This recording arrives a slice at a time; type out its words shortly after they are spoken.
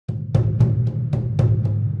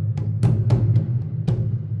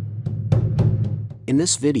In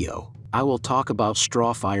this video, I will talk about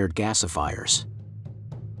straw-fired gasifiers.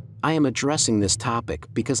 I am addressing this topic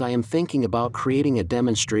because I am thinking about creating a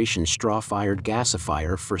demonstration straw-fired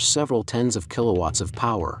gasifier for several tens of kilowatts of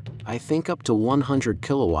power, I think up to 100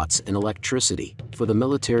 kilowatts in electricity, for the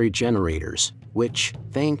military generators, which,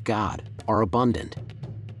 thank God, are abundant.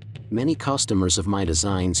 Many customers of my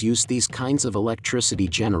designs use these kinds of electricity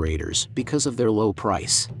generators because of their low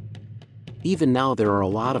price. Even now there are a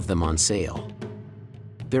lot of them on sale.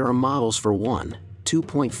 There are models for 1,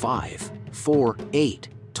 2.5, 4, 8,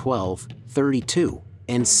 12, 32,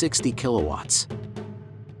 and 60 kilowatts.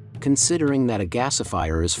 Considering that a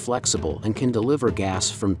gasifier is flexible and can deliver gas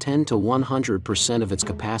from 10 to 100% of its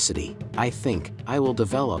capacity, I think I will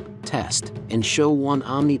develop, test, and show one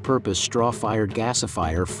omni-purpose straw-fired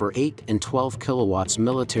gasifier for 8 and 12 kilowatts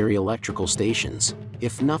military electrical stations,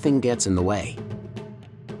 if nothing gets in the way.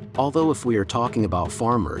 Although if we are talking about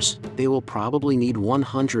farmers, they will probably need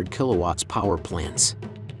 100 kilowatts power plants.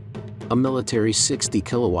 A military 60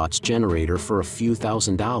 kilowatts generator for a few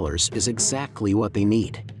 $1,000s is exactly what they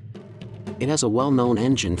need. It has a well-known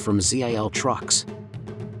engine from ZIL trucks.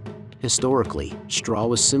 Historically, straw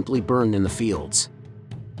was simply burned in the fields.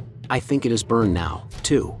 I think it is burned now,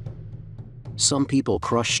 too. Some people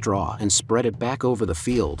crush straw and spread it back over the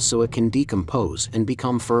field so it can decompose and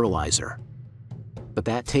become fertilizer. But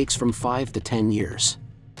that takes from 5 to 10 years.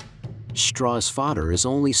 Straw as fodder is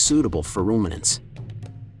only suitable for ruminants.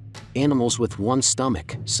 Animals with one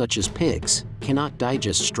stomach, such as pigs, cannot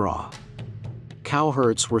digest straw. Cow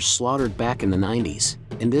herds were slaughtered back in the 90s,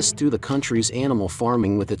 and this threw the country's animal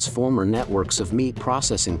farming with its former networks of meat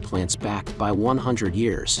processing plants back by 100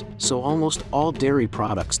 years, so almost all dairy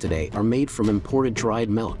products today are made from imported dried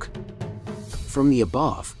milk. From the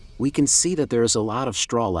above, we can see that there is a lot of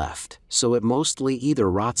straw left, so it mostly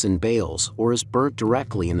either rots in bales or is burnt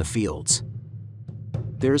directly in the fields.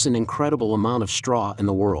 There's an incredible amount of straw in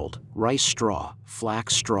the world: rice straw,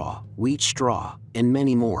 flax straw, wheat straw, and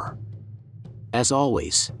many more. As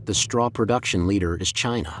always, the straw production leader is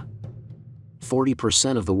China.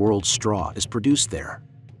 40% of the world's straw is produced there.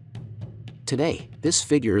 Today, this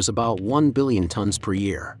figure is about 1 billion tons per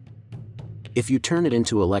year. If you turn it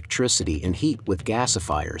into electricity and heat with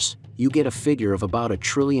gasifiers, you get a figure of about 1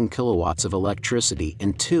 trillion kilowatts of electricity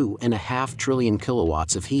and 2.5 trillion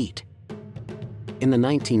kilowatts of heat. In the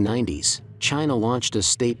 1990s, China launched a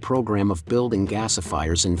state program of building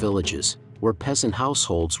gasifiers in villages, where peasant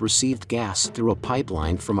households received gas through a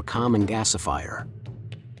pipeline from a common gasifier.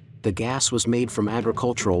 The gas was made from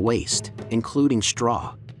agricultural waste, including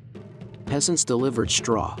straw. Peasants delivered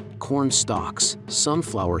straw, corn stalks,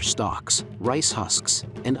 sunflower stalks, rice husks,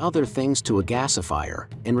 and other things to a gasifier,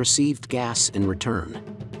 and received gas in return.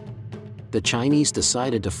 The Chinese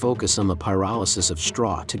decided to focus on the pyrolysis of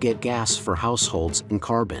straw to get gas for households and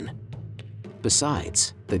carbon.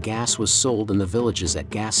 Besides, the gas was sold in the villages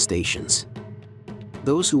at gas stations.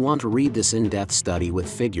 Those who want to read this in-depth study with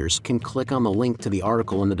figures can click on the link to the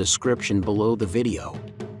article in the description below the video.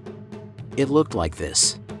 It looked like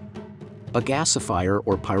this. A gasifier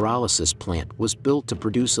or pyrolysis plant was built to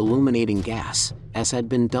produce illuminating gas, as had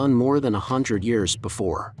been done more than 100 years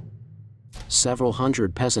before. Several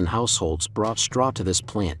hundred peasant households brought straw to this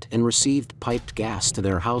plant and received piped gas to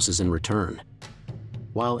their houses in return.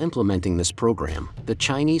 While implementing this program, the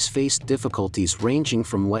Chinese faced difficulties ranging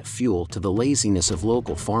from wet fuel to the laziness of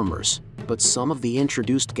local farmers, but some of the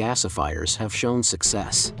introduced gasifiers have shown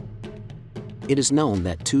success. It is known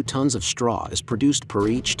that 2 tons of straw is produced per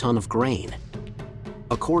each ton of grain.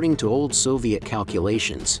 According to old Soviet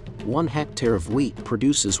calculations, 1 hectare of wheat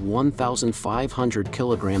produces 1,500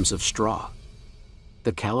 kilograms of straw.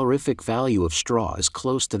 The calorific value of straw is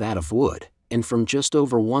close to that of wood, and from just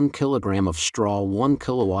over 1 kilogram of straw 1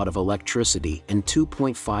 kilowatt of electricity and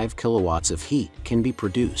 2.5 kilowatts of heat can be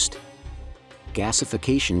produced.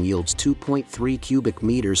 Gasification yields 2.3 cubic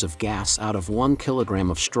meters of gas out of 1 kilogram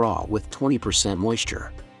of straw with 20%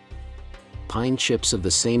 moisture. Pine chips of the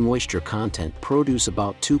same moisture content produce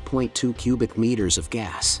about 2.2 cubic meters of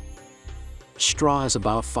gas. Straw has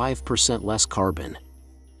about 5% less carbon.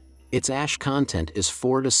 Its ash content is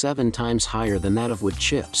 4 to 7 times higher than that of wood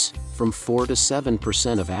chips, from 4 to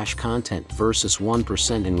 7% of ash content versus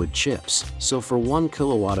 1% in wood chips, so for 1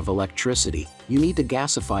 kilowatt of electricity, you need to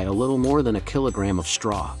gasify a little more than 1 kilogram of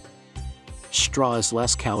straw. Straw is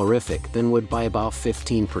less calorific than wood by about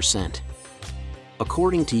 15%.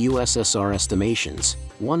 According to USSR estimations,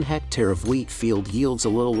 1 hectare of wheat field yields a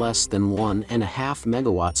little less than 1.5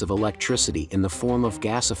 megawatts of electricity in the form of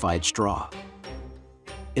gasified straw.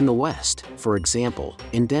 In the West, for example,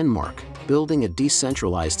 in Denmark, building a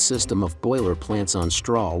decentralized system of boiler plants on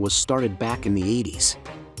straw was started back in the 80s.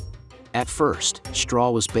 At first,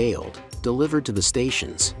 straw was baled, delivered to the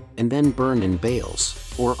stations, and then burned in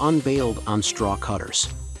bales, or unbaled on straw cutters.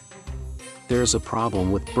 There is a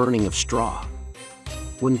problem with burning of straw.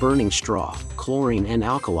 When burning straw, chlorine and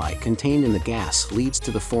alkali contained in the gas leads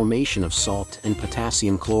to the formation of salt and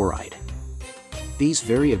potassium chloride. These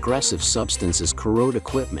very aggressive substances corrode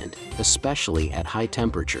equipment, especially at high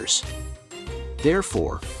temperatures.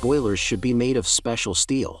 Therefore, boilers should be made of special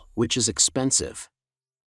steel, which is expensive.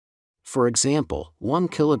 For example, 1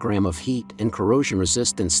 kilogram of heat and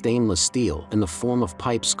corrosion-resistant stainless steel in the form of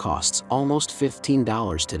pipes costs almost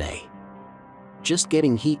 $15 today. Just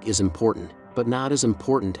getting heat is important, but not as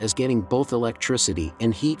important as getting both electricity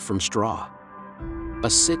and heat from straw. A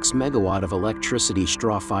 6 megawatt of electricity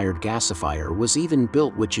straw-fired gasifier was even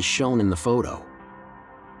built, which is shown in the photo.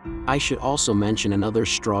 I should also mention another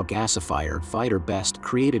straw gasifier, Fighter Best,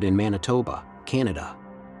 created in Manitoba, Canada.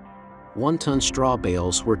 1-ton straw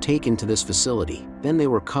bales were taken to this facility, then they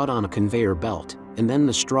were cut on a conveyor belt, and then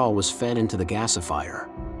the straw was fed into the gasifier.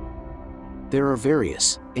 There are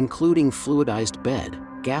various, including fluidized bed,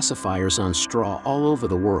 gasifiers on straw all over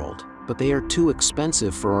the world, but they are too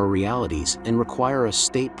expensive for our realities and require a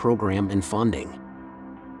state program and funding.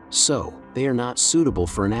 So, they are not suitable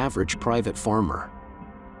for an average private farmer.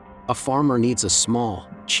 A farmer needs a small,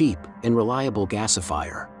 cheap, and reliable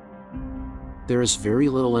gasifier. There is very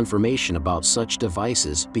little information about such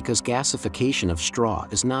devices because gasification of straw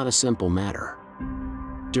is not a simple matter.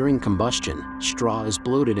 During combustion, straw is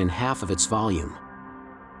bloated in half of its volume.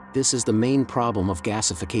 This is the main problem of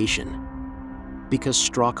gasification. Because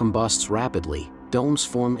straw combusts rapidly, domes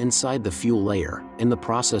form inside the fuel layer, and the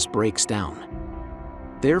process breaks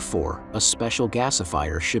down. Therefore, a special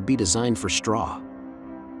gasifier should be designed for straw.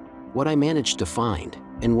 What I managed to find,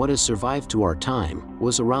 and what has survived to our time,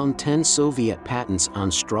 was around 10 Soviet patents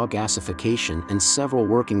on straw gasification and several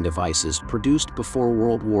working devices produced before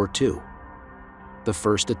World War II. The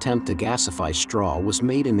first attempt to gasify straw was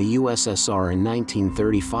made in the USSR in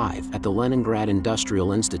 1935 at the Leningrad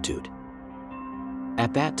Industrial Institute.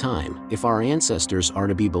 At that time, if our ancestors are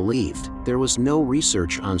to be believed, there was no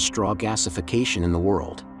research on straw gasification in the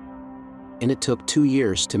world. And it took 2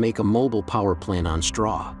 years to make a mobile power plant on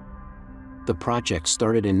straw. The project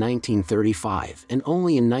started in 1935, and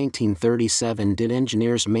only in 1937 did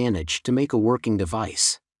engineers manage to make a working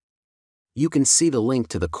device. You can see the link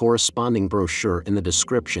to the corresponding brochure in the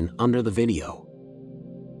description under the video.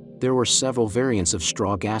 There were several variants of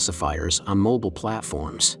straw gasifiers on mobile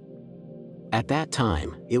platforms. At that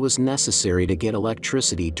time, it was necessary to get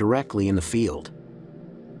electricity directly in the field.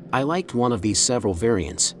 I liked one of these several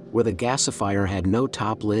variants, where the gasifier had no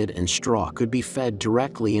top lid and straw could be fed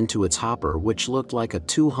directly into its hopper, which looked like a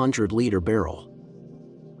 200-liter barrel.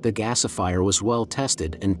 The gasifier was well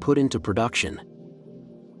tested and put into production.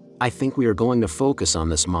 I think we are going to focus on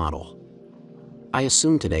this model. I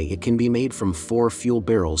assume today it can be made from 4 fuel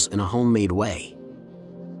barrels in a homemade way.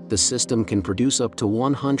 The system can produce up to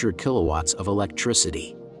 100 kilowatts of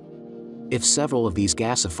electricity. If several of these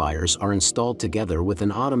gasifiers are installed together with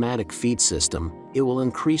an automatic feed system, it will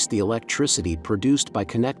increase the electricity produced by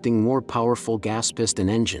connecting more powerful gas piston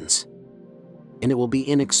engines. And it will be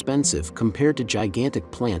inexpensive compared to gigantic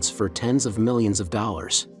plants for tens of millions of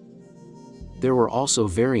dollars. There were also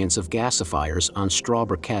variants of gasifiers on straw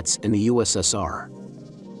briquettes in the USSR.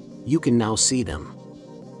 You can now see them.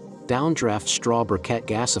 Downdraft straw briquette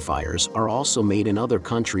gasifiers are also made in other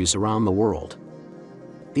countries around the world.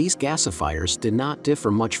 These gasifiers did not differ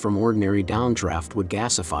much from ordinary downdraft wood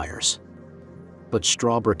gasifiers. But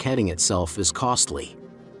straw briquetting itself is costly.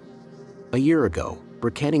 A year ago,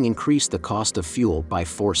 briquetting increased the cost of fuel by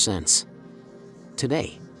 4 cents.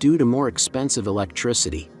 Today, due to more expensive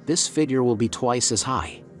electricity, this figure will be twice as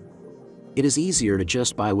high. It is easier to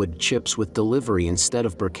just buy wood chips with delivery instead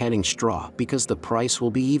of briquetting straw because the price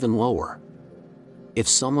will be even lower. If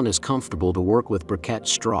someone is comfortable to work with briquette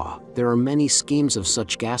straw, there are many schemes of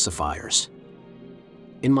such gasifiers.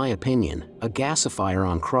 In my opinion, a gasifier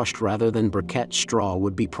on crushed rather than briquette straw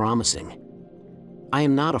would be promising. I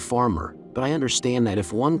am not a farmer, but I understand that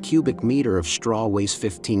if 1 cubic meter of straw weighs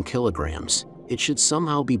 15 kilograms, it should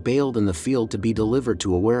somehow be baled in the field to be delivered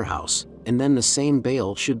to a warehouse, and then the same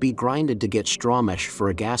bale should be grinded to get straw mesh for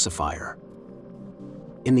a gasifier.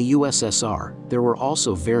 In the USSR, there were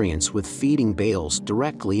also variants with feeding bales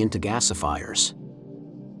directly into gasifiers.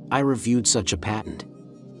 I reviewed such a patent.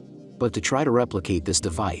 But to try to replicate this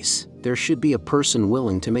device, there should be a person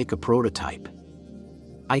willing to make a prototype.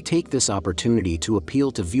 I take this opportunity to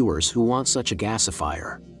appeal to viewers who want such a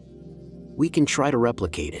gasifier. We can try to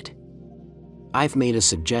replicate it. I've made a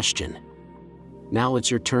suggestion. Now it's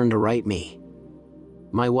your turn to write me.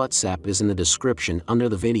 My WhatsApp is in the description under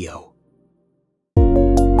the video.